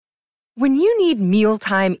When you need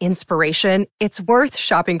mealtime inspiration, it's worth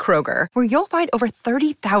shopping Kroger, where you'll find over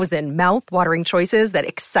 30,000 mouth-watering choices that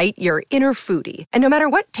excite your inner foodie. And no matter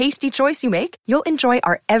what tasty choice you make, you'll enjoy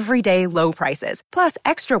our everyday low prices, plus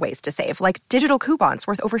extra ways to save, like digital coupons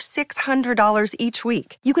worth over $600 each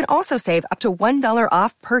week. You can also save up to $1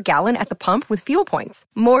 off per gallon at the pump with fuel points.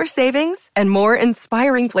 More savings and more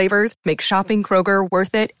inspiring flavors make shopping Kroger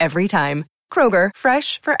worth it every time. Kroger,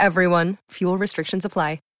 fresh for everyone. Fuel restrictions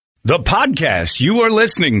apply. The podcast you are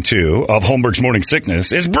listening to of Holmberg's Morning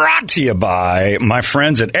Sickness is brought to you by my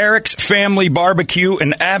friends at Eric's Family Barbecue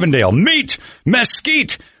in Avondale. Meet,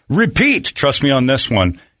 mesquite, repeat. Trust me on this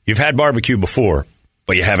one. You've had barbecue before,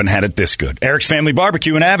 but you haven't had it this good. Eric's Family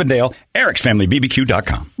Barbecue in Avondale,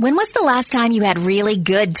 ericsfamilybbq.com. When was the last time you had really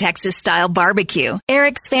good Texas-style barbecue?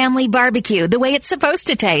 Eric's Family Barbecue, the way it's supposed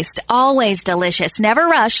to taste. Always delicious, never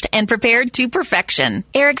rushed, and prepared to perfection.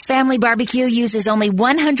 Eric's Family Barbecue uses only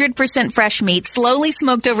 100% fresh meat, slowly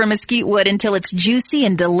smoked over mesquite wood until it's juicy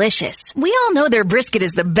and delicious. We all know their brisket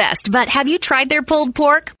is the best, but have you tried their pulled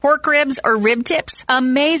pork, pork ribs, or rib tips?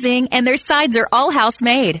 Amazing, and their sides are all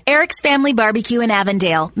house-made. Eric's Family Barbecue in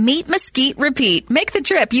Avondale. Meet, mesquite, repeat. Make the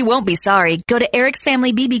trip. You won't be sorry. Go to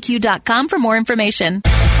ericsfamilybbq.com for more information.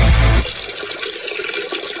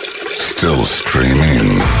 Still streaming.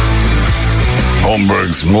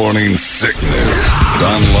 Holmberg's Morning Sickness.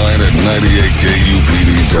 Online at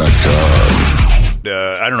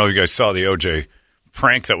 98kupd.com. I don't know if you guys saw the OJ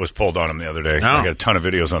prank that was pulled on him the other day. No. I got a ton of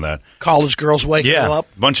videos on that. College girls waking him up.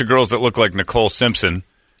 A bunch of girls that look like Nicole Simpson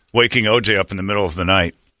waking OJ up in the middle of the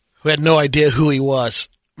night. Who had no idea who he was.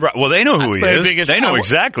 Right. Well, they know who he is. They know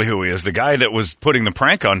exactly who he is. The guy that was putting the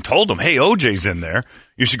prank on told them, hey, OJ's in there.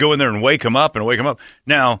 You should go in there and wake him up.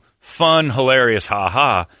 Now, fun, hilarious,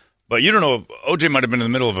 ha-ha. But you don't know, OJ might have been in the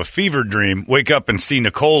middle of a fever dream, wake up and see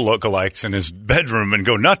Nicole lookalikes in his bedroom and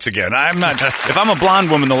go nuts again. If I'm a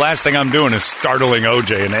blonde woman, the last thing I'm doing is startling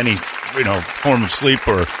OJ in any, form of sleep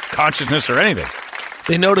or consciousness or anything.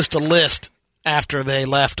 They noticed a list after they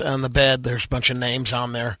left on the bed. There's a bunch of names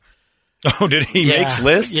on there. Oh, did he make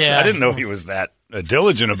lists? Yeah. I didn't know he was that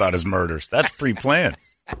diligent about his murders. That's pre-planned.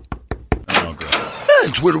 Oh, great.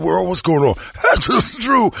 Hey, Twitter world, what's going on? That's just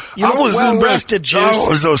true. I was well rested, Juice. I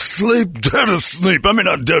was asleep, dead asleep. I mean,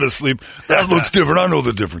 not dead asleep. That looks different. I know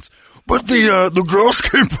the difference. But the girls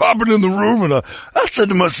came popping in the room, and I said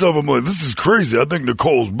to myself, I'm like, this is crazy. I think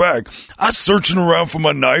Nicole's back. I was searching around for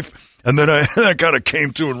my knife. And then I kind of came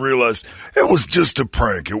to and realized it was just a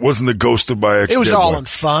prank. It wasn't the ghost of my ex. It was all in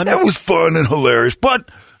fun. It was fun and hilarious. But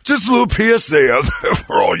just a little PSA out there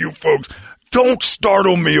for all you folks. Don't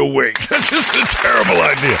startle me awake. That's just a terrible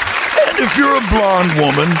idea. And if you're a blonde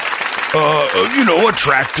woman,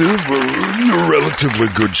 attractive, you're relatively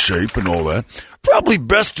good shape and all that, probably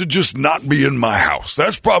best to just not be in my house.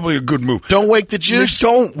 That's probably a good move. Don't wake the juice.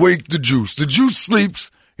 Don't wake the juice. The juice sleeps.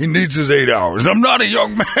 He needs his 8 hours. I'm not a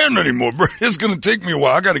young man anymore, bro. It's going to take me a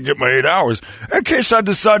while. I got to get my 8 hours in case I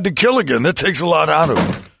decide to kill again. That takes a lot out of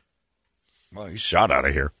him. Well, he's shot out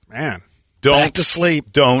of here. Man. Back to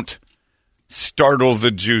sleep. Don't startle the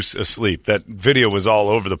juice asleep. That video was all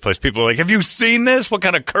over the place. People are like, have you seen this? What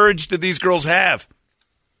kind of courage did these girls have?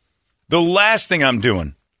 The last thing I'm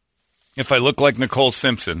doing, if I look like Nicole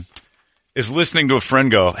Simpson, is listening to a friend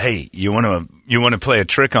go, hey, you want to play a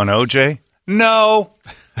trick on OJ? No.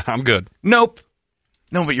 I'm good. Nope.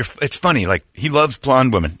 No, but it's funny. Like, he loves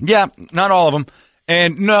blonde women. Yeah, not all of them.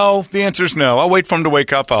 And no, the answer is no. I'll wait for him to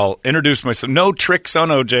wake up. I'll introduce myself. No tricks on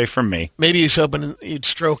OJ from me. Maybe he's hoping he'd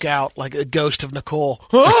stroke out like a ghost of Nicole.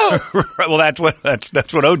 Right, well, that's what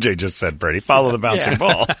OJ just said, Brady. Follow the bouncing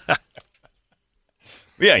ball.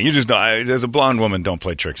 Yeah, you just don't. As a blonde woman, don't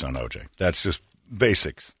play tricks on OJ. That's just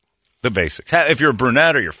basics. The basics. If you're a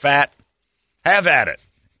brunette or you're fat, have at it.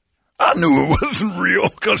 I knew it wasn't real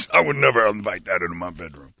because I would never invite that into my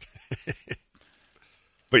bedroom.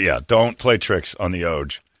 But yeah, don't play tricks on the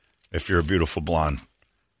Oj if you're a beautiful blonde.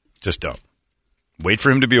 Just don't. Wait for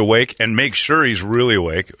him to be awake and make sure he's really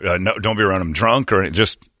awake. Don't be around him drunk or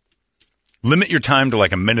just limit your time to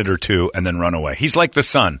like a minute or two and then run away. He's like the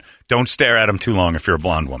sun. Don't stare at him too long if you're a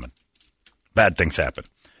blonde woman. Bad things happen.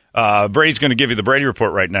 Brady's going to give you the Brady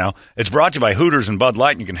Report right now. It's brought to you by Hooters and Bud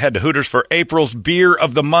Light. And you can head to Hooters for April's Beer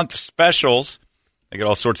of the Month specials. They get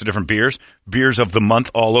all sorts of different beers. Beers of the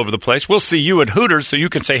month all over the place. We'll see you at Hooters so you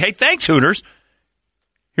can say, hey, thanks, Hooters.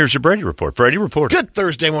 Here's your Brady Report. Brady Report. Good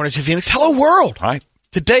Thursday morning to Phoenix. Hello, world. Hi.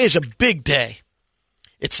 Today is a big day.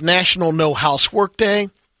 It's National No Housework Day,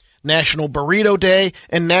 National Burrito Day,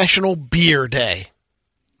 and National Beer Day.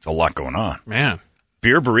 There's a lot going on. Man.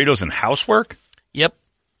 Beer, burritos, and housework? Yep.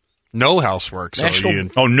 No housework. So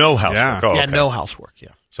National- no housework. Yeah. Oh, Yeah, okay. no housework,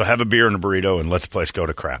 yeah. So have a beer and a burrito and let the place go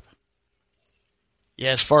to crap.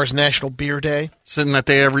 Yeah, as far as National Beer Day. Isn't that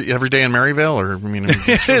day every day in Maryville? Or I mean,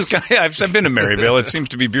 It is. I've been to Maryville. It seems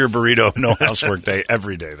to be beer, burrito, no housework day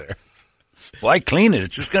every day there. Why clean it?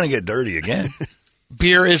 It's just going to get dirty again.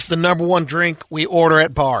 Beer is the number one drink we order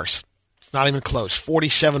at bars. It's not even close.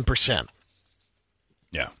 47%.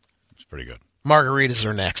 Yeah, it's pretty good. Margaritas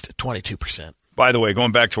are next at 22%. By the way,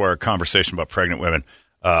 going back to our conversation about pregnant women,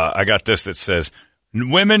 I got this that says,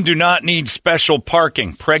 women do not need special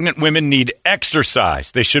parking. Pregnant women need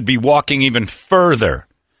exercise. They should be walking even further.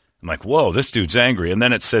 I'm like, whoa, this dude's angry. And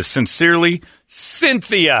then it says, sincerely,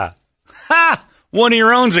 Cynthia. Ha! One of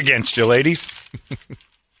your own's against you, ladies.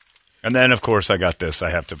 And then, of course, I got this. I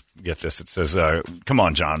have to get this. It says, come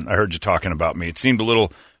on, John. I heard you talking about me. It seemed a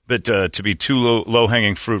little bit to be too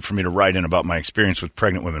low-hanging fruit for me to write in about my experience with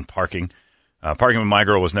pregnant women parking. Parking with my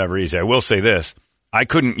girl was never easy. I will say this. I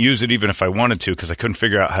couldn't use it even if I wanted to because I couldn't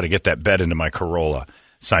figure out how to get that bed into my Corolla.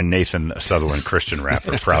 Signed Nathan Sutherland, Christian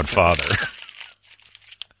rapper, proud father.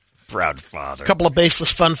 Proud father. A couple of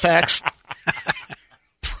baseless fun facts.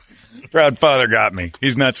 Proud father got me.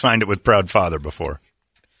 He's not signed it with proud father before.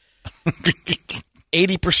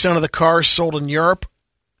 80% of the cars sold in Europe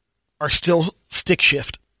are still stick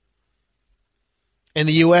shift. In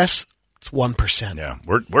the U.S., it's 1%. Yeah,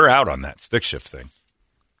 we're out on that stick shift thing.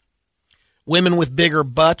 Women with bigger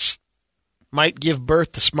butts might give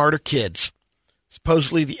birth to smarter kids.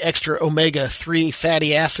 Supposedly, the extra omega-3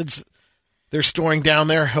 fatty acids they're storing down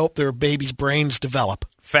there help their babies' brains develop.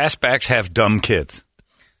 Fastbacks have dumb kids.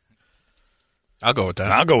 I'll go with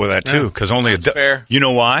that. I'll go with that, too, because only fair. You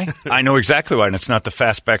know why? I know exactly why, and it's not the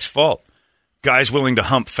fastback's fault. Guys willing to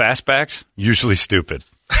hump fastbacks, usually stupid.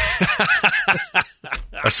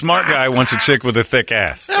 A smart guy wants a chick with a thick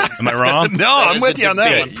ass. Am I wrong? No, I'm with you on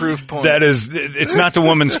that one. Proof point. That is, it's not the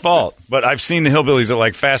woman's fault. But I've seen the hillbillies that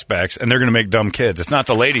like fastbacks, and they're going to make dumb kids. It's not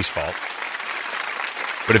the lady's fault.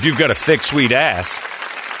 But if you've got a thick, sweet ass,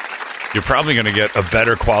 you're probably going to get a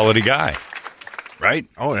better quality guy. Right?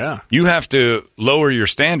 Oh, yeah. You have to lower your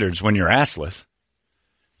standards when you're assless.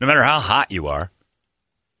 No matter how hot you are.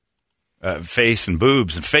 Face and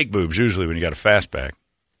boobs, and fake boobs usually when you got a fastback.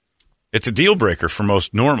 It's a deal breaker for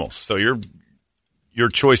most normals. So your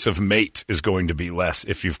choice of mate is going to be less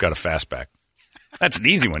if you've got a fastback. That's an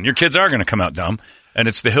easy one. Your kids are going to come out dumb, and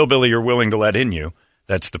it's the hillbilly you're willing to let in you.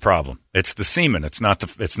 That's the problem. It's the semen. It's not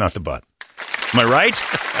the butt. Am I right?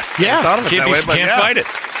 Yeah. Can't fight it.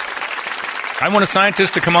 I want a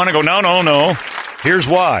scientist to come on and go, no. Here's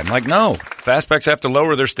why. I'm like, no. Fastbacks have to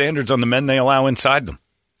lower their standards on the men they allow inside them.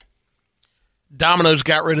 Domino's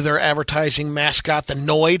got rid of their advertising mascot, the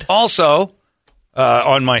Noid. Also,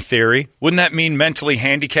 on my theory, wouldn't that mean mentally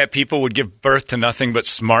handicapped people would give birth to nothing but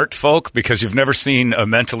smart folk? Because you've never seen a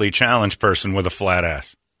mentally challenged person with a flat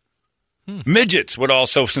ass. Midgets would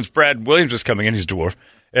also, since Brad Williams was coming in, he's a dwarf,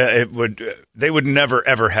 they would never,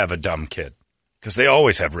 ever have a dumb kid. Because they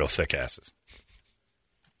always have real thick asses.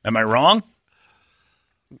 Am I wrong?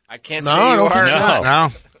 I can't No, say I you don't are. think so. No.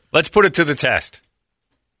 Let's put it to the test.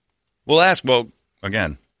 We'll ask,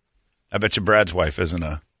 again, I bet you Brad's wife isn't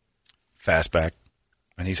a fastback,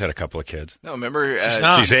 and he's had a couple of kids. No, remember,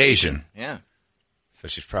 She's Asian. Yeah. So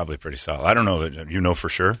she's probably pretty solid. I don't know that you know for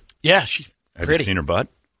sure. Yeah, she's Have pretty. you seen her butt?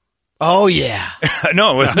 Oh, yeah.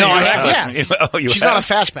 No, I have, yeah. Oh, you She's have? not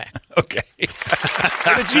a fastback. Okay.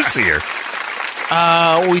 How did you see her?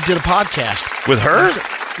 We did a podcast. With her?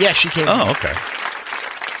 Yeah, she came. Oh, okay.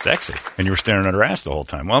 Sexy. And you were staring at her ass the whole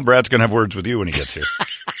time. Well, Brad's going to have words with you when he gets here.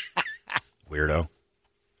 Weirdo.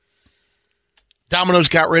 Domino's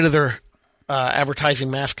got rid of their advertising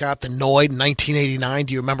mascot, the Noid, in 1989.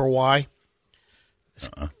 Do you remember why?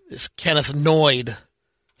 This Kenneth Noid,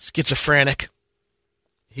 schizophrenic.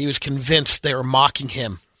 He was convinced they were mocking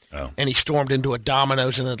him. Oh. And he stormed into a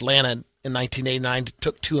Domino's in Atlanta in 1989,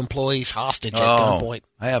 took 2 employees hostage at gunpoint.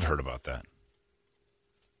 I have heard about that.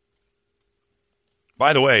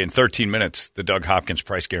 By the way, in 13 minutes, the Doug Hopkins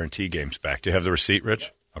price guarantee game's back. Do you have the receipt,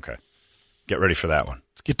 Rich? Okay. Get ready for that one.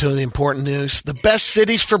 Let's get to the important news. The best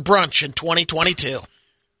cities for brunch in 2022.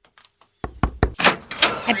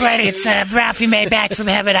 Hey, Brady, it's Ralphie May back from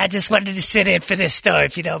heaven. I just wanted to sit in for this story,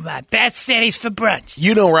 if you don't mind. Best cities for brunch.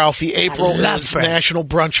 You know, Ralphie, April I love is brunch. National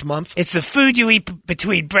Brunch Month. It's the food you eat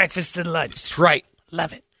between breakfast and lunch. That's right.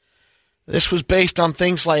 Love it. This was based on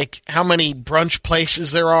things like how many brunch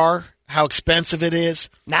places there are, how expensive it is,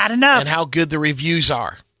 Not enough. and how good the reviews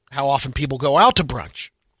are, how often people go out to brunch.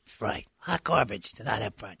 That's right. Hot garbage to not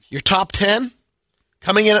have brunch. Your top 10,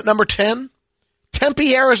 coming in at number 10,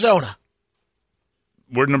 Tempe, Arizona.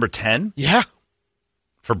 We're number 10 Yeah,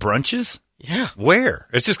 for brunches? yeah. Where?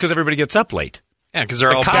 It's just because everybody gets up late. Yeah, because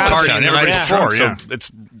they're all college partying town. the night Everybody's before. drunk, Yeah. so it's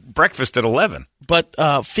breakfast at 11.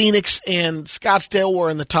 But Phoenix and Scottsdale were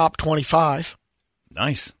in the top 25.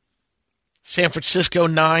 Nice. San Francisco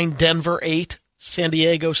 9, Denver 8, San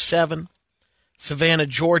Diego 7, Savannah,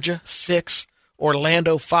 Georgia 6,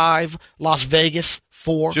 Orlando 5, Las Vegas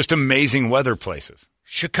 4, Just amazing weather places.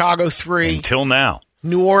 Chicago 3, Until now.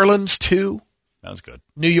 New Orleans 2, That was good.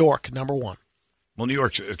 New York number 1. Well, New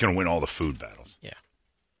York is going to win all the food battles. Yeah.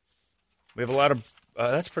 We have a lot of...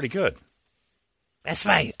 that's pretty good. That's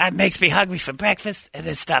right. It makes me hungry for breakfast and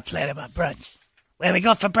then stop planning my brunch. Where we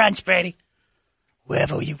go for brunch, Brady?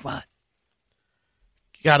 Wherever you want.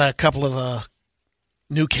 Got a couple of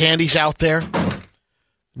new candies out there.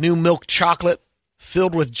 New milk chocolate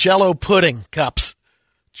filled with Jell-O pudding cups.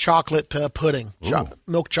 Chocolate pudding.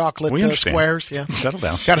 Milk chocolate We understand. squares. Yeah. Settle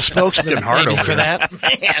down. Got a spokesman hard maybe over for here. that.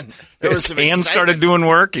 Man, there was His some hands excitement. started doing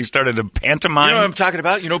work. He started to pantomime. You know what I'm talking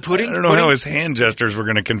about? You know pudding? I don't know Pudding? how his hand gestures were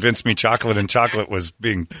going to convince me chocolate and chocolate was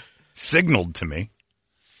being signaled to me.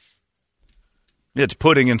 It's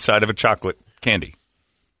pudding inside of a chocolate candy.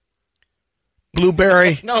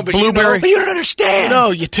 Blueberry. No, but blueberry. But you don't understand.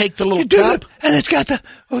 No, you take the little You do cup it, and it's got the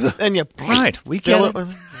and you Right. We fill get it it.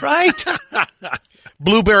 with Right.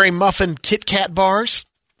 blueberry muffin Kit Kat bars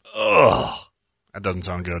That doesn't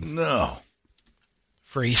sound good. No.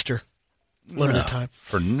 for Easter. Limited time.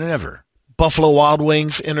 For never. Buffalo Wild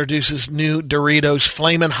Wings introduces new Doritos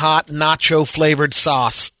Flamin' Hot Nacho flavored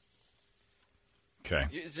sauce. Okay.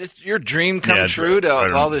 Is it your dream come Yeah, true I to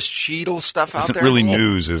don't all know. this Cheetle stuff out Isn't there? really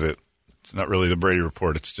news, is it? It's not really the Brady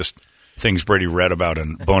Report. It's just things Brady read about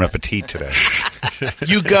in Bon Appetit today.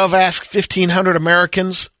 YouGov asked 1,500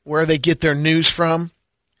 Americans where they get their news from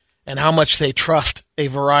and how much they trust a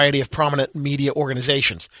variety of prominent media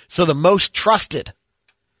organizations. So the most trusted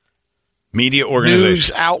Media organization.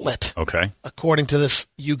 news outlet, Okay. according to this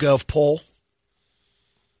YouGov poll,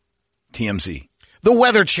 TMZ. the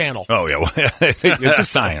Weather Channel, Oh, yeah. Well, it's a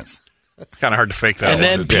science. It's kind of hard to fake that. and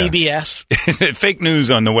then yeah. PBS. Fake news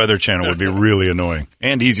on the Weather Channel would be really annoying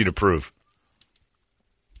and easy to prove.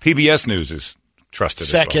 PBS News is trusted.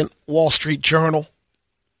 Second, Wall Street Journal.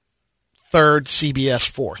 Third, CBS.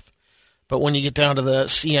 Fourth. But when you get down to the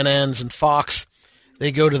CNNs and Fox,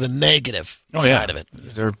 they go to the negative as well. side of it.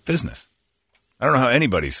 They're business. I don't know how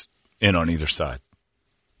anybody's in on either side.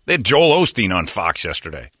 They had Joel Osteen on Fox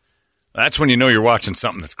yesterday. That's when you know you're watching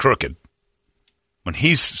something that's crooked. When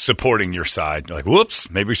he's supporting your side, you're like, whoops,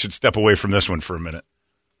 maybe we should step away from this one for a minute.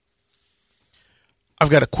 I've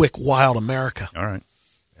got a quick Wild America. All right.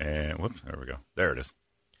 And whoops, there we go. There it is.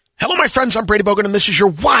 Hello, my friends. I'm Brady Bogan, and this is your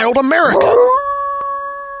Wild America.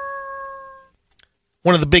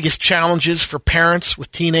 One of the biggest challenges for parents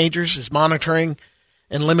with teenagers is monitoring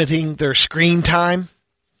and limiting their screen time.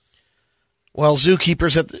 Well,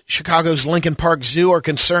 zookeepers at Chicago's Lincoln Park Zoo are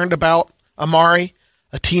concerned about Amari,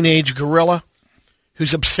 a teenage gorilla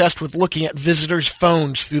who's obsessed with looking at visitors'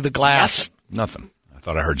 phones through the glass. Nothing. I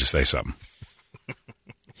thought I heard you say something.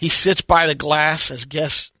 He sits by the glass as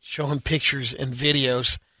guests show him pictures and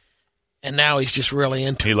videos, and now he's just really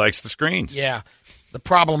into it. He likes the screens. Yeah. The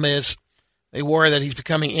problem is they worry that he's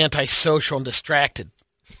becoming antisocial and distracted.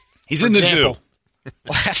 He's For in the example, zoo.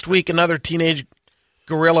 Last week, another teenage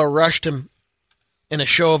gorilla rushed him in a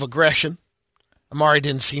show of aggression. Amari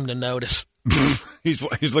didn't seem to notice. He's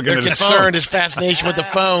looking They're at his concerned phone. his fascination with the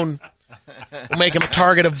phone will make him a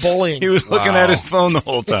target of bullying. He was looking at his phone the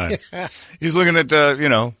whole time. He's looking at,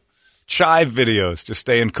 chive videos, just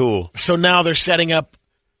staying cool. So now they're setting up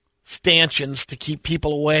stanchions to keep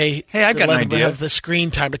people away. Hey, I to got let an them idea. have the screen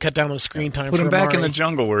time, to cut down on the screen time. Put for him back in Amari. the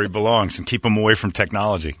jungle where he belongs and keep him away from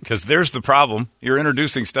technology. Because there's the problem. You're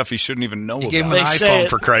introducing stuff he shouldn't even know He about. gave him They an say iPhone it-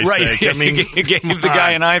 for Christ's Right. sake. I mean, he gave the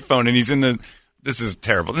guy an iPhone, and he's in the... This is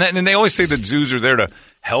terrible. And they always say that zoos are there to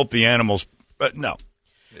help the animals. But no.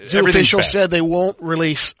 Zoo Everything's officials bad. said they won't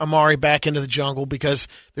release Amari back into the jungle because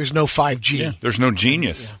there's no 5G. Yeah, there's no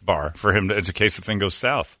genius bar for him in case the thing goes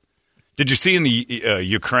south. Did you see in the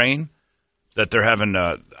Ukraine that they're having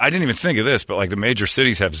I didn't even think of this, but like the major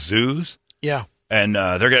cities have zoos, Yeah. and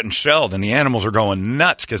they're getting shelled, and the animals are going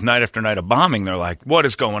nuts because night after night of bombing, they're like, what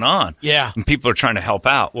is going on? Yeah. And people are trying to help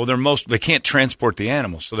out. Well, they can't transport the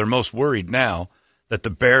animals, so they're most worried now that the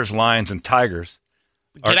bears, lions, and tigers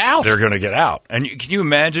Get out. They're going to get out. And can you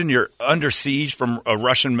imagine you're under siege from a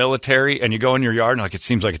Russian military, and you go in your yard, and like it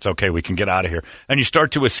seems like it's okay, we can get out of here, and you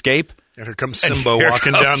start to escape. and here comes And Simba here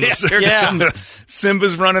walking comes- down the stairs. Yeah. comes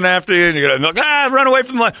Simba's running after you, and you're going to run away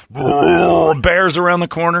from the line. Bears around the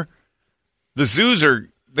corner. The zoos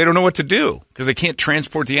they don't know what to do because they can't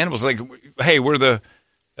transport the animals. Like, hey, we're the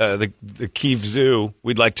the Kyiv Zoo.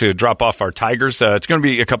 We'd like to drop off our tigers. It's going to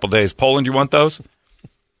be a couple days. Poland, you want those?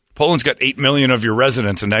 Poland's got 8 million of your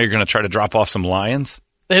residents, and now you're going to try to drop off some lions?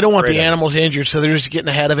 They don't want Great the idea. animals injured, so they're just getting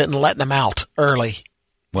ahead of it and letting them out early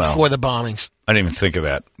before the bombings. I didn't even think of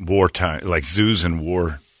that. Wartime, like zoos in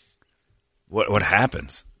war. What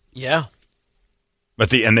happens? Yeah.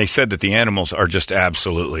 And they said that the animals are just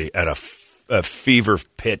absolutely at a fever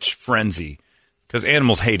pitch frenzy because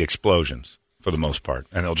animals hate explosions for the most part,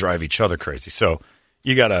 and they'll drive each other crazy. So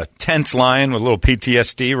you got a tense lion with a little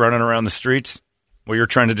PTSD running around the streets while you're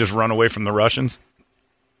trying to just run away from the Russians.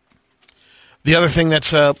 The other thing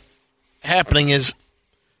that's happening is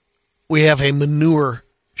we have a manure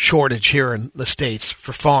shortage here in the States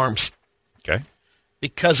for farms Okay.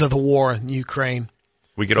 because of the war in Ukraine.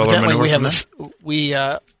 We get all our Evidently, manure from them? we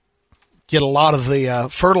get a lot of the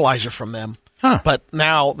fertilizer from them. Huh. But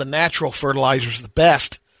now the natural fertilizer is the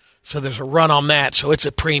best, so there's a run on that. So it's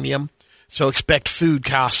a premium. So expect food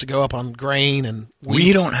costs to go up on grain and wheat.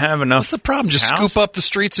 We don't have enough. What's the problem? Just cows? scoop up the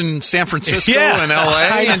streets in San Francisco Yeah. and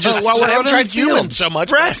L.A. and just well, we throw it haven't in tried the fueling field. so much.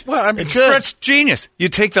 Brett, Well, I mean, it's good. Brett's genius. You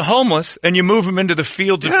take the homeless and you move them into the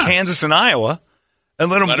fields of Kansas and Iowa and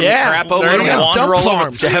let them Yeah, crap over there them, you go. wander Dump all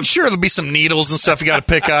over. farms. I'm sure there'll be some needles and stuff you got to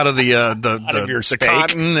pick out of the of your the steak.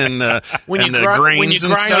 cotton and When you and the gri- grains when you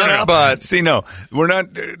and grind it stuff. up. But See, no, we're not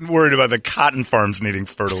worried about the cotton farms needing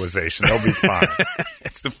fertilization. They'll be fine.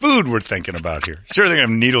 It's the food we're thinking about here. Sure, they're going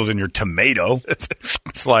to have needles in your tomato.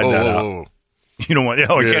 Slide that out. You don't want, you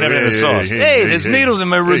can't have any of the sauce. Hey, there's needles in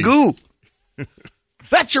my ragu.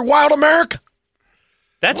 That's your wild America.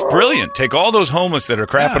 That's brilliant. Take all those homeless that are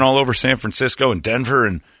crapping all over San Francisco and Denver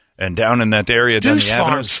and down in that area, down Deuce the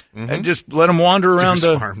avenues, farms. and just let them wander around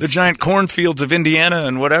Deuce farms. the giant cornfields of Indiana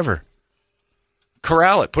and whatever.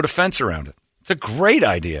 Corral it. Put a fence around it. It's a great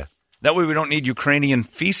idea. That way we don't need Ukrainian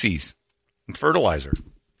feces and fertilizer.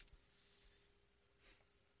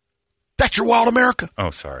 That's your wild America.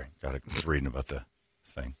 Oh, sorry. I was reading about the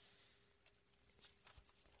thing.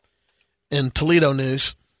 In Toledo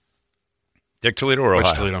news, Dick Toledo or Ohio?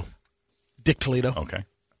 Which Toledo? Dick Toledo, Okay.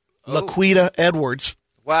 Laquita Edwards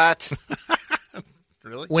What?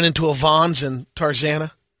 went into a Vons in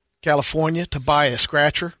Tarzana, California, to buy a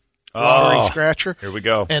scratcher, lottery scratcher. Here we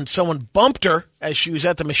go. And someone bumped her as she was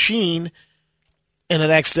at the machine, and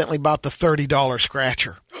it accidentally bought the $30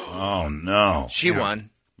 scratcher. Oh, no. She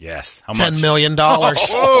won. Yes. How much? $10 million. Oh,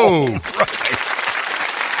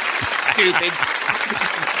 Stupid.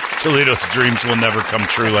 Toledo's dreams will never come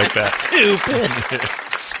true like that. Stupid.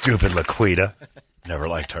 Stupid Laquita. Never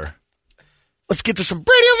liked her. Let's get to some radio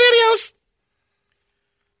videos.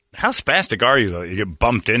 How spastic are you, though? You get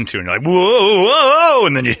bumped into and you're like, whoa, whoa, whoa,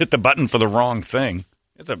 and then you hit the button for the wrong thing.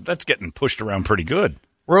 That's getting pushed around pretty good.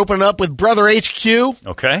 We're opening up with Brother HQ.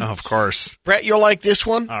 Okay? Of course. Brett, you'll like this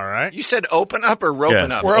one. All right. You said open up or roping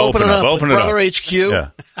Yeah. up? We're Open opening up, up open with it up. Brother HQ. Yeah.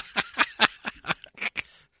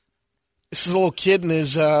 This is a little kid in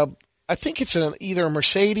his, I think it's either a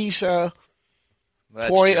Mercedes That's Toy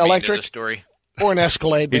your meat of electric. the story. or an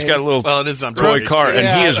Escalade. He's maybe. got a little Well, it is on toy Brett car, HQ.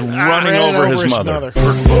 and he is running ran over his mother.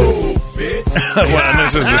 Well, and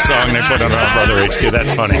this is the song they put on our Brother HQ.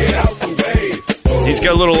 That's funny. He's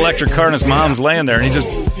got a little electric car, and his mom's laying there, and he just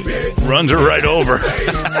runs her right over. All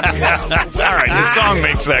right, the song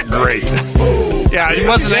makes that great. Yeah, it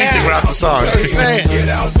wasn't anything without the song.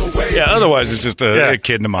 Yeah, otherwise it's just a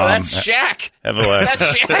kid and a mom. That's Shaq. Have a laugh.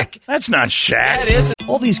 That's Shaq. That's not Shaq. That is.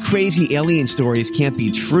 All these crazy alien stories can't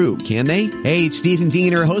be true, can they? Hey, it's Stephen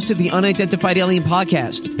Diener, host of the Unidentified Alien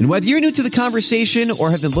Podcast. And whether you're new to the conversation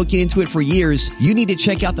or have been looking into it for years, you need to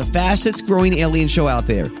check out the fastest growing alien show out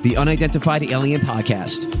there, the Unidentified Alien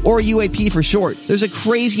Podcast, or UAP for short. There's a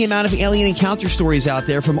crazy amount of alien encounter stories out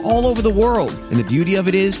there from all over the world. And the beauty of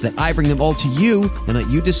it is that I bring them all to you and let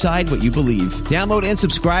you decide what you believe. Download and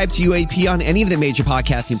subscribe to UAP on any of the major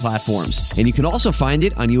podcasting platforms. And you can also find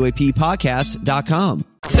it on UAPpodcast.com.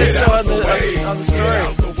 So on the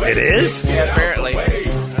story. It is? Yeah, apparently. I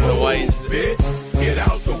don't know why he's...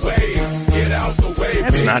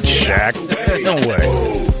 That's not Shaq. No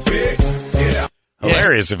way.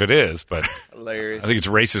 Hilarious if it is, but Hilarious. I think it's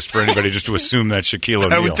racist for anybody just to assume that's Shaquille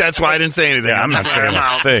O'Neal. That's why I didn't say anything. Yeah, I'm not saying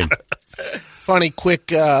a thing. Funny, quick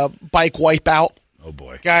bike wipeout. Oh,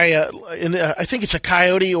 boy. Guy, I think it's a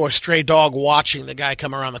coyote or a stray dog watching the guy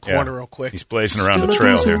come around the corner real quick. He's blazing around the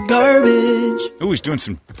trail here. Garbage. Ooh, he's doing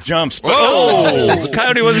some jumps. But, the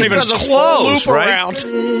coyote wasn't even Does a close, full loop right?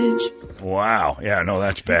 around. Wow. Yeah, no,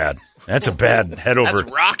 that's bad. That's a bad head over.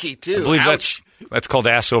 That's Rocky, too. I believe Ouch. that's called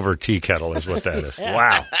ass over tea kettle is what that is.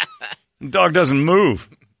 Wow. The dog doesn't move.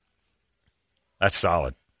 That's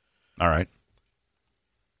solid. All right.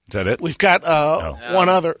 that it? We've got one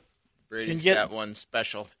other. Brady's get- got one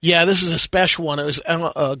special. Yeah, this is a special one. It was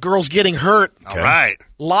girls getting hurt All right.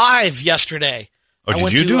 live yesterday. Oh, I did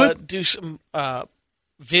went you to do it? do some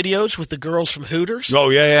videos with the girls from Hooters. Oh,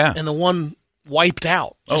 yeah. And the one wiped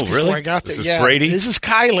out. Just Oh, really? Before I got there. This is yeah, Brady? This is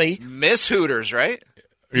Kylie. Miss Hooters, right?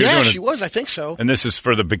 You're Yeah, doing she it- was. I think so. And this is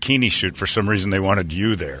for the bikini shoot. For some reason, they wanted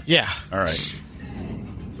you there. Yeah. All right.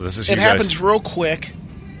 So this is It you happens guys real quick.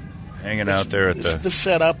 hanging out there at This is the... the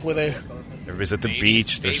setup with a. Everybody's at the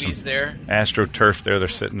beach. There's Baby's some there. AstroTurf there they're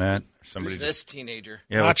sitting at. Somebody Who's this teenager?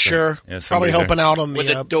 Yeah, Not what's that? sure. Yeah, Probably somebody helping there. out on the With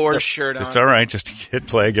a door shirt on. It's all right. Just hit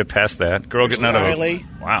play, get past that. Girl getting out of Kylie.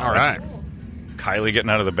 Wow. All that's- right. Kylie getting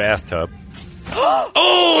out of the bathtub.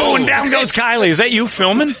 Oh, and down goes Kylie. Is that you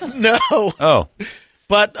filming? No. Oh.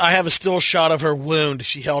 But I have a still shot of her wound.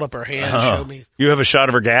 She held up her hand and showed me. You have a shot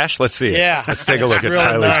of her gash? Let's see it. Yeah. Let's take a look at Really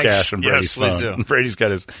Kylie's nice. gash on Yes, Brady's please phone. do. Brady's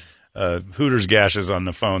got his Hooters gashes on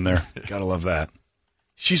the phone there. Gotta love that.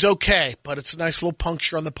 She's okay, but it's a nice little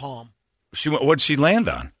puncture on the palm. What'd she land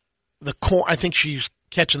on? I think she's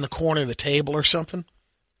catching the corner of the table or something.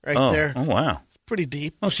 Right there. Oh, wow. Pretty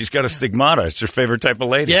deep. Oh, she's got a stigmata. It's your favorite type of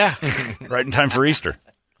lady. Yeah. Right in time for Easter.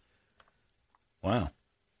 Wow.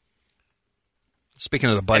 Speaking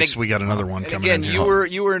of the bikes, And we got another one And coming again, in you here.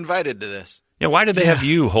 you were invited to this. Yeah, why did they have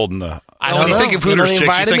you holding the... I When don't you know. think of You know, Hooters they chicks, you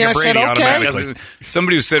invited think me, of I said, Brady okay. automatically.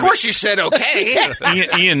 Somebody who said... Of course, you said okay.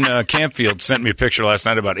 Ian Campfield sent me a picture last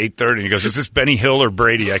night about 8:30, and he goes, "Is this Benny Hill or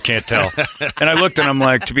Brady? I can't tell." And I looked, and I'm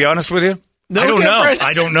like, to be honest with you, No I don't difference. know.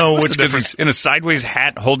 I don't know What's which the because difference? he's in a sideways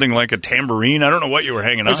hat holding like a tambourine. I don't know what you were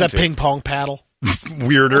hanging There's on that to. ping pong paddle.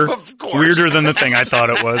 Weirder, Of course. weirder than the thing I thought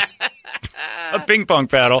it was. A ping pong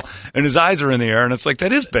paddle, and his eyes are in the air, and it's like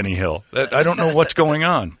that is Benny Hill. I don't know what's going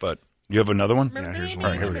on, but you have another one. Yeah, here's one.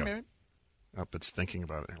 All right, here we go. Oh, it's thinking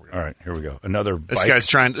about it. Here we go. All right, here we go. Another. This bike. guy's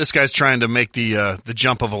trying to make the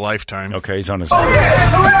jump of a lifetime. Okay, he's on a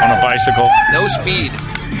bicycle. No speed.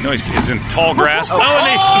 No, he's in tall grass.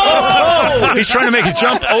 And he's trying to make a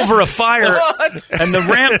jump over a fire, and the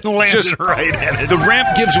ramp just right in it. The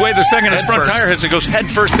ramp gives way the second his Head front first. tire hits. It goes head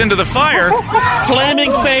first into the fire.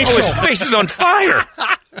 Flaming facial. Oh, his face is on fire.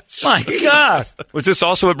 My God! Was this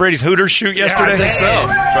also at Brady's Hooters shoot yesterday? I think so.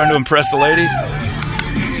 Trying to impress the ladies.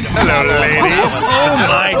 Hello, ladies. Oh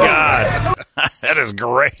my God! That is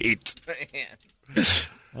great.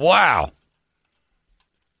 Wow.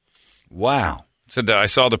 Said that I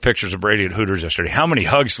saw the pictures of Brady at Hooters yesterday. How many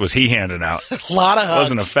hugs was he handing out? A lot of hugs.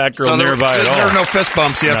 Wasn't a fat girl So nearby at all. there were no fist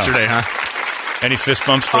bumps yesterday, huh? Any fist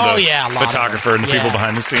bumps for Oh, the yeah, a lot of photographer and the them. people Yeah.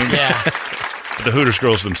 behind the scenes? Yeah. For the Hooters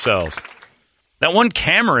girls themselves. That one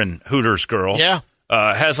Cameron Hooters girl Yeah.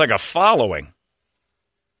 has like a following.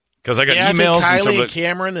 Because I got Yeah, I think emails and Kylie stuff. and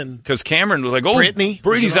Cameron and Because Cameron was like, oh, Brittany.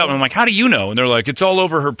 Brady's Was it out. And I'm like, how do you know? And they're like, it's all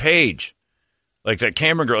over her page. Like that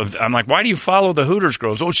Cameron girl. I'm like, why do you follow the Hooters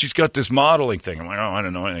girls? Oh, she's got this modeling thing. I'm like, oh, I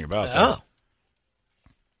don't know anything about that. oh,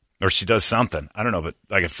 Or she does something. I don't know, but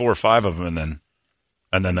I get 4 or 5 of them,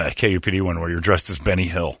 and then the KUPD one where you're dressed as Benny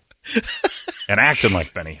Hill and acting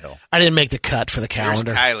like Benny Hill. I didn't make the cut for the Here's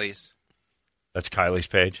calendar. Kylie's. That's Kylie's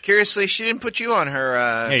page. Curiously, she didn't put you on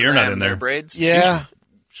her. Hey, you're not gram in there. Braids. Yeah.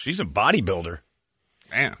 She's a bodybuilder.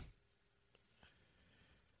 Man.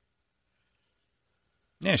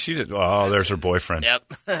 Yeah, she did. Oh, there's her boyfriend.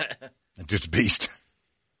 Yep. Just a beast.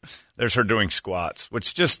 There's her doing squats,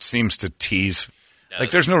 which just seems to tease.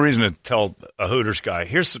 Like, there's no reason to tell a Hooters guy,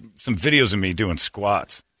 here's some videos of me doing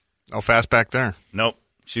squats. Oh, fast back there. Nope.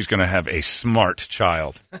 She's going to have a smart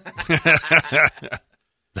child.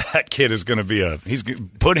 That kid is going to be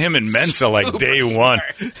put him in Mensa like day one.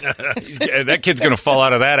 That kid's going to fall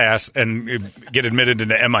out of that ass and get admitted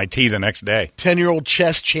into MIT the next day. 10-year-old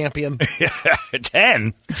chess champion.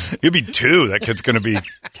 10? He'll be 2. That kid's going to be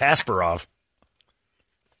Kasparov.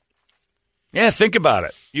 Yeah, think about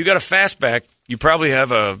it. You got a fastback. You probably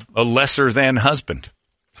have a lesser than husband.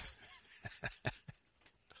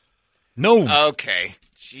 No. Okay.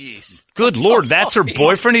 Jeez. Good Lord, that's her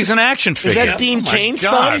boyfriend. He's an action Is figure. that Dean Oh, my Cain's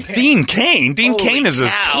God. son? Dean Cain. Dean Holy Cain is a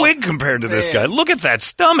cow. twig compared to this Man. guy. Look at that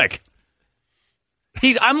stomach.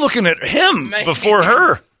 I'm looking at him Man. before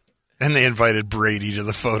her. And they invited Brady to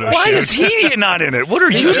the photo Why shoot. is he not in it? What are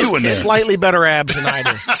you He's just doing there? slightly better abs than I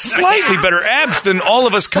do. Slightly better abs than all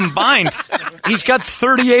of us combined. He's got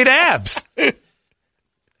 38 abs.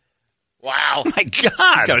 Wow. My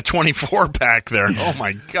God. He's got a 24-pack there. Oh,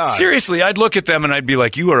 my God. Seriously, I'd look at them and I'd be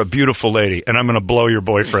like, you are a beautiful lady, and I'm going to blow your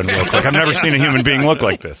boyfriend real quick. I've never seen a human being look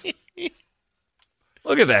like this. Look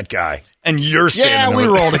Look at that guy. And you're standing Yeah, there we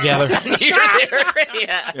with- roll together.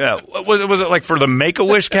 Yeah. Yeah. Was it like for the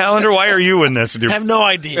Make-A-Wish calendar? Why are you in this? With your I have no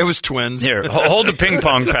idea. It was twins. Here, hold the ping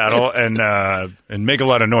pong paddle and make a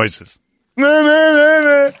lot of noises.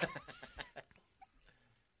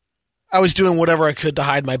 I was doing whatever I could to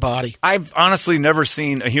hide my body. I've honestly never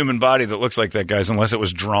seen a human body that looks like that guy's unless it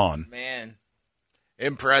was drawn. Man.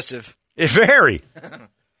 Impressive. Very.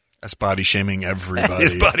 That's body shaming everybody.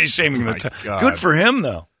 His body's shaming Oh the my God. Good for him,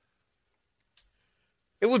 though.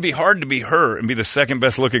 It would be hard to be her and be the second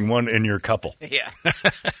best looking one in your couple Yeah.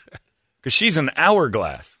 because she's an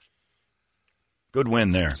hourglass. Good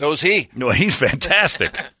win there. So is he. No, he's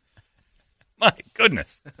fantastic. My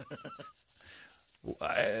goodness.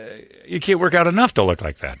 You can't work out enough to look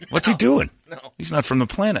like that. What's he doing? No. He's not from the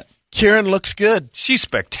planet. Kieran looks good. She's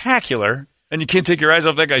spectacular, and you can't take your eyes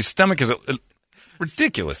off that guy's stomach because it's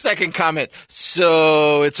ridiculous. Second comment.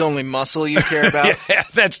 So it's only muscle you care about? Yeah,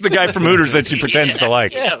 that's the guy from Hooters that she pretends to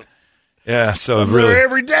like. Yeah. Yeah, so I'm really. there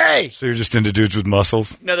every day. So you're just into dudes with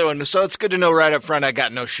muscles? Another one. So it's good to know right up front I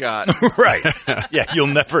got no shot. Right. Yeah, you'll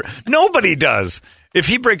never. Nobody does. If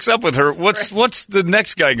he breaks up with her, what's the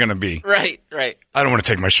next guy going to be? Right. I don't want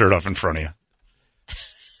to take my shirt off in front of you.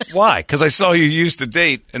 Why? Because I saw you used to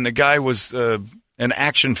date, and the guy was an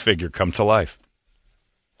action figure come to life.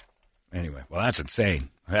 Anyway, well, that's insane.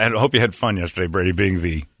 I hope you had fun yesterday, Brady, being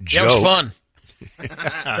the joke. Yeah, it was fun.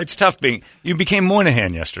 It's tough being. You became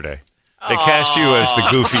Moynihan yesterday. They cast you as the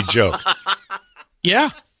goofy joke. Yeah.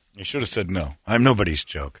 You should have said no. I'm nobody's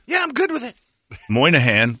joke. Yeah, I'm good with it.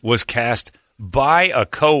 Moynihan was cast by a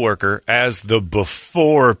coworker as the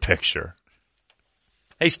before picture.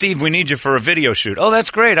 Hey, Steve, we need you for a video shoot. Oh,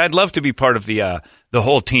 that's great. I'd love to be part of the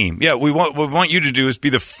whole team. Yeah, what we want you to do is be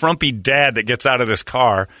the frumpy dad that gets out of this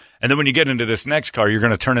car, and then when you get into this next car, you're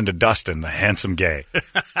going to turn into Dustin, the handsome gay.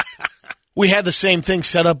 We had the same thing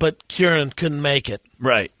set up, but Kieran couldn't make it.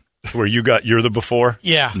 Right. Where you're the before?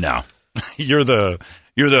 Yeah. No. You're the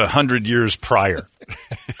 100 years prior.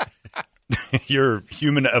 You're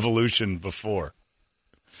human evolution before.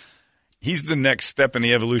 He's the next step in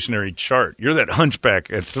the evolutionary chart. You're that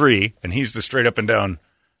hunchback at 3, and he's the straight up and down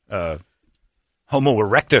Homo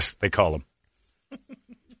erectus, they call him.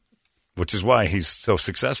 Which is why he's so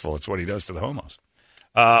successful. It's what he does to the homos.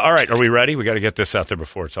 All right, are we ready? We got to get this out there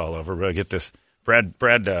before it's all over. We're going to get this. Brad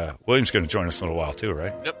Williams is going to join us in a little while too,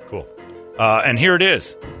 right? Yep. Cool. And here it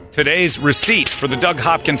is. Today's receipt for the Doug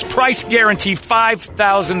Hopkins price guarantee,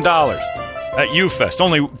 $5,000 at UFest.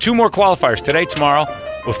 Only 2 more qualifiers, today, tomorrow.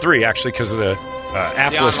 Well, 3, actually, because of the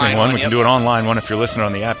app The listening online one. one, We can yep. do an online one. If you're listening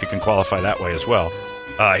on the app, you can qualify that way as well.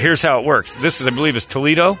 Here's how it works. This is, I believe, is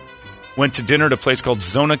Toledo. Went to dinner at a place called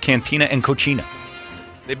Zona Cantina and Cochina.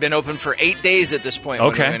 They've been open for 8 days at this point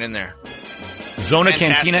Okay. when we went in there. Zona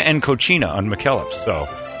Fantastic. Cantina and Cochina on McKellips. So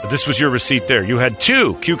this was your receipt there. You had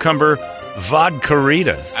 2 cucumber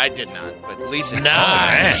vodkaritas. I did not, but Lisa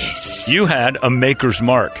Nice. You had a Maker's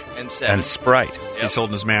Mark And 7. Sprite. He's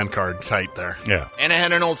holding his man card tight there. Yeah. And I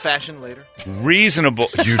had an old-fashioned later. Reasonable.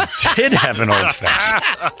 You did have an old fashioned.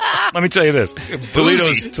 Let me tell you this: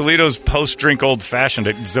 Toledo's post-drink old fashioned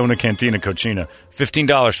at Zona Cantina Cochina,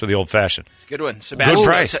 $15 for the old fashioned. It's a good one. Sebastian Good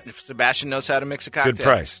price. Sebastian knows how to mix a cocktail. Good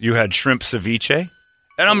price. You had shrimp ceviche,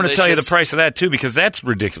 and I'm going to tell you the Delicious. price of that too because that's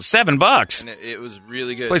ridiculous. $7. And it was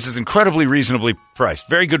really good. Place is incredibly reasonably priced.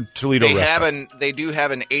 Very good Toledo restaurant. They do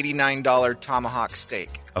have an $89 tomahawk steak.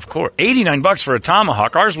 Of course, $89 for a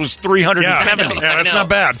tomahawk. Ours was $370. Yeah, that's I know. not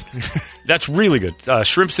bad. That's really good.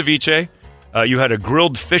 Shrimp ceviche. You had a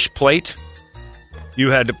grilled fish plate.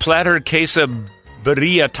 You had a platter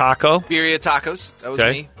quesadilla taco. Birria tacos. That was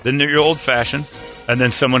Okay. me. Then your old fashioned, and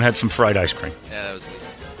then someone had some fried ice cream. Yeah, that was Lisa.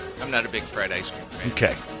 I'm not a big fried ice cream fan.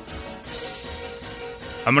 Okay.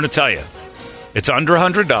 I'm going to tell you, it's under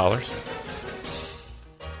 $100.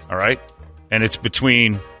 All right, and it's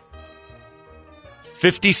between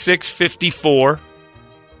 $56.54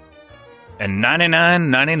 and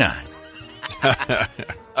 $99.99.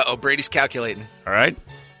 Uh-oh, Brady's calculating. All right,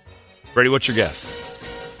 Brady, what's your guess?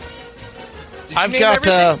 Did you I've name got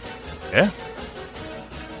everything? Yeah,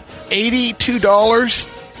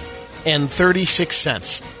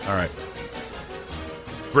 $82.36. all right.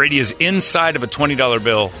 Brady is inside of a $20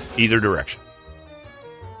 bill either direction.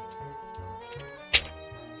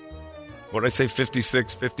 What did I say?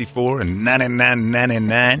 56, 54, and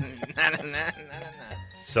 99.99.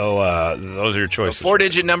 So those are your choices. A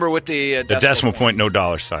 4-digit number with the The decimal point, no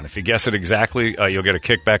dollar sign. If you guess it exactly, you'll get a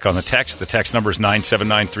kickback on the text. The text number is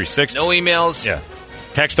 97936. No emails. Yeah,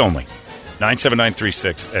 text only.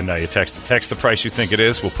 97936, and you text the price you think it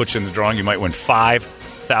is. We'll put you in the drawing. You might win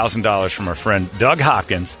 $5,000 from our friend Doug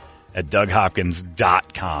Hopkins at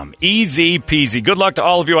DougHopkins.com. Easy peasy. Good luck to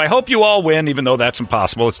all of you. I hope you all win, even though that's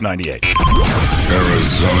impossible. It's 98.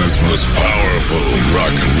 Arizona's most powerful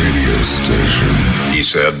rock radio station. He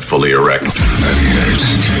said, fully erect. 98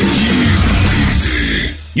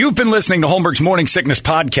 KUPD. You've been listening to Holmberg's Morning Sickness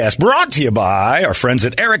Podcast, brought to you by our friends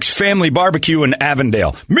at Eric's Family Barbecue in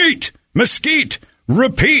Avondale. Meet, mesquite,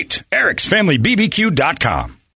 repeat. Eric'sFamilyBBQ.com.